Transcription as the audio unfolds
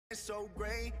so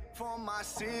great for my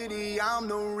city. I'm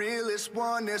the realest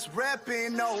one that's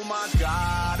repping. Oh my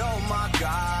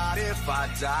God, if I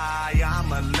die,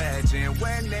 I'm a legend.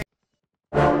 When they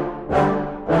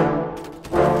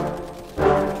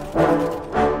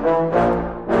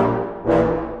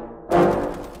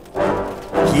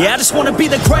yeah, I just wanna be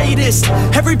the greatest.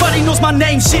 Everybody knows my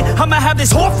name, shit. I'ma have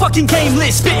this whole fucking game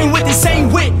list, spitting with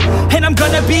insane wit, and I'm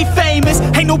gonna be famous.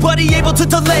 Ain't nobody able to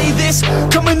delay this.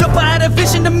 Coming up, I had a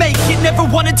vision to make it. Never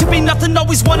wanted to be nothing,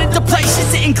 always wanted to play shit.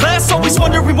 Sit in class, always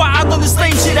wondering why I know this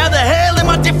lame shit. How the hell am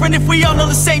I different if we all know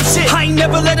the same shit? I ain't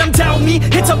never let them doubt me,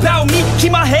 it's about me.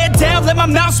 Keep my head down, let my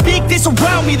mouth speak. They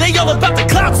surround me, they all about the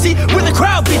clout, see where the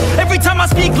crowd be. Every time I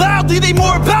speak loudly, they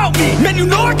more about me. Man, you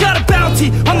know I got a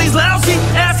bounty on these lousy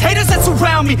ass haters that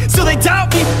surround me. Still they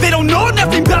doubt me, they don't know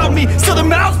nothing about me. Still their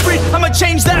mouths breathe, I'ma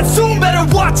change that soon. Better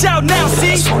watch out now,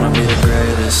 see? I just wanna be the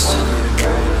greatest,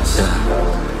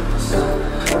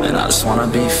 yeah. And I just wanna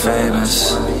be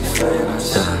famous,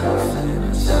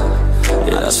 yeah.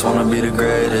 Yeah, I just wanna be the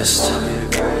greatest,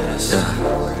 yeah.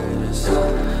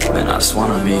 Man, I just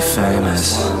wanna be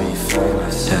famous,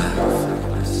 yeah.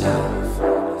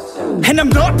 And I'm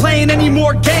not playing any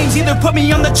more games. Either put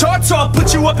me on the charts or I'll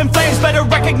put you up in flames. Better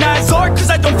recognize art, cause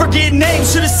I don't forget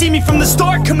names. Should've seen me from the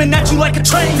start, coming at you like a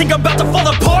train. Think I'm about to fall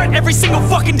apart every single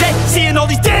fucking day. Seeing all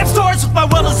these damn stars with my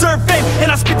well-deserved fame.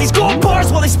 And I spit these gold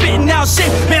bars while they spitting out shit.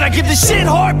 Man, I give this shit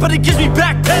hard, but it gives me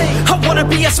back pain. I wanna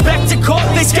be a spectacle,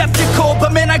 they skeptical,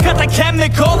 but man, I got that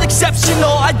chemical,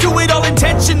 exceptional. I do it all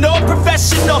intentional,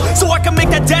 professional, so I can make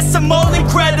that decimal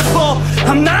incredible.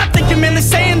 I'm not thinking, man, they're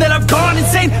saying that I've gone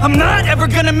insane. I'm not ever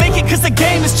gonna make it cause the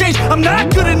game has changed. I'm not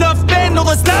good enough, man, no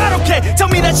that's not okay. Tell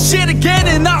me that shit again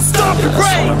and I'll stop your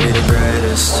brain. I just wanna be the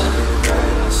greatest,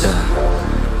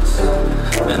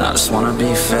 yeah. And I just wanna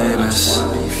be famous,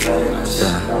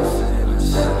 yeah.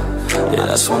 Yeah, I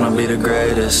just wanna be the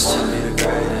greatest,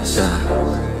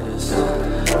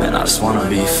 yeah. Man, I just wanna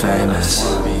be famous,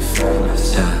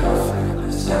 yeah.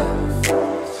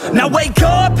 Now wake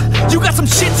up, you got some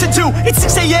shit to do. It's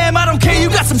 6 AM, I don't care, you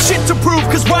got some shit to prove.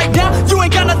 Cause right now, you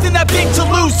ain't got nothing that big to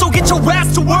lose. So get your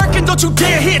ass to work and don't you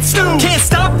dare hit snooze. Can't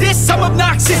stop this, I'm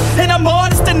obnoxious, and I'm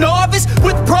honest and novice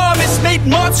with promise. Made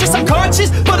monstrous, I'm conscious,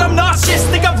 but I'm nauseous.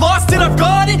 Think I've lost it, I've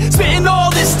got it. Spitting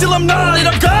all this, still I'm not it.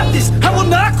 I've got this, I will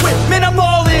not quit. Man, I'm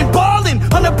all in, ballin'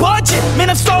 on a budget. Man,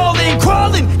 I'm stalling,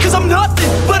 crawling, cause I'm nothing,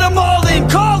 but I'm all in,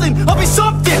 calling. I'll be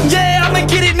something, yeah, I'ma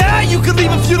get it now. You can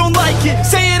leave if you don't like it.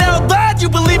 Say it out loud, you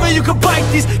believe it, you can bite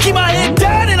this. Keep my head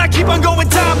down and I keep on going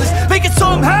timeless. Make it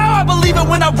somehow, I believe it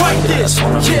when I write this. I just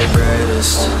wanna be the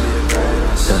greatest,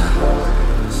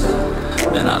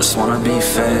 yeah. And I just wanna be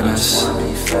famous,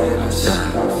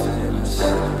 yeah.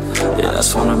 Yeah, I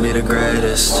just wanna be the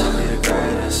greatest,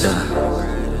 yeah.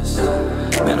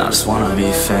 Man, I just wanna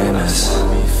be famous,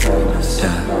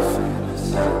 yeah.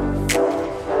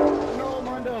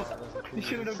 You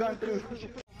shouldn't have gone through.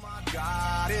 Oh my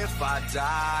God, if I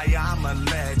die, I'm a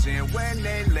legend. When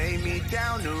they lay me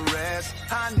down to rest,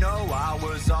 I know I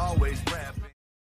was always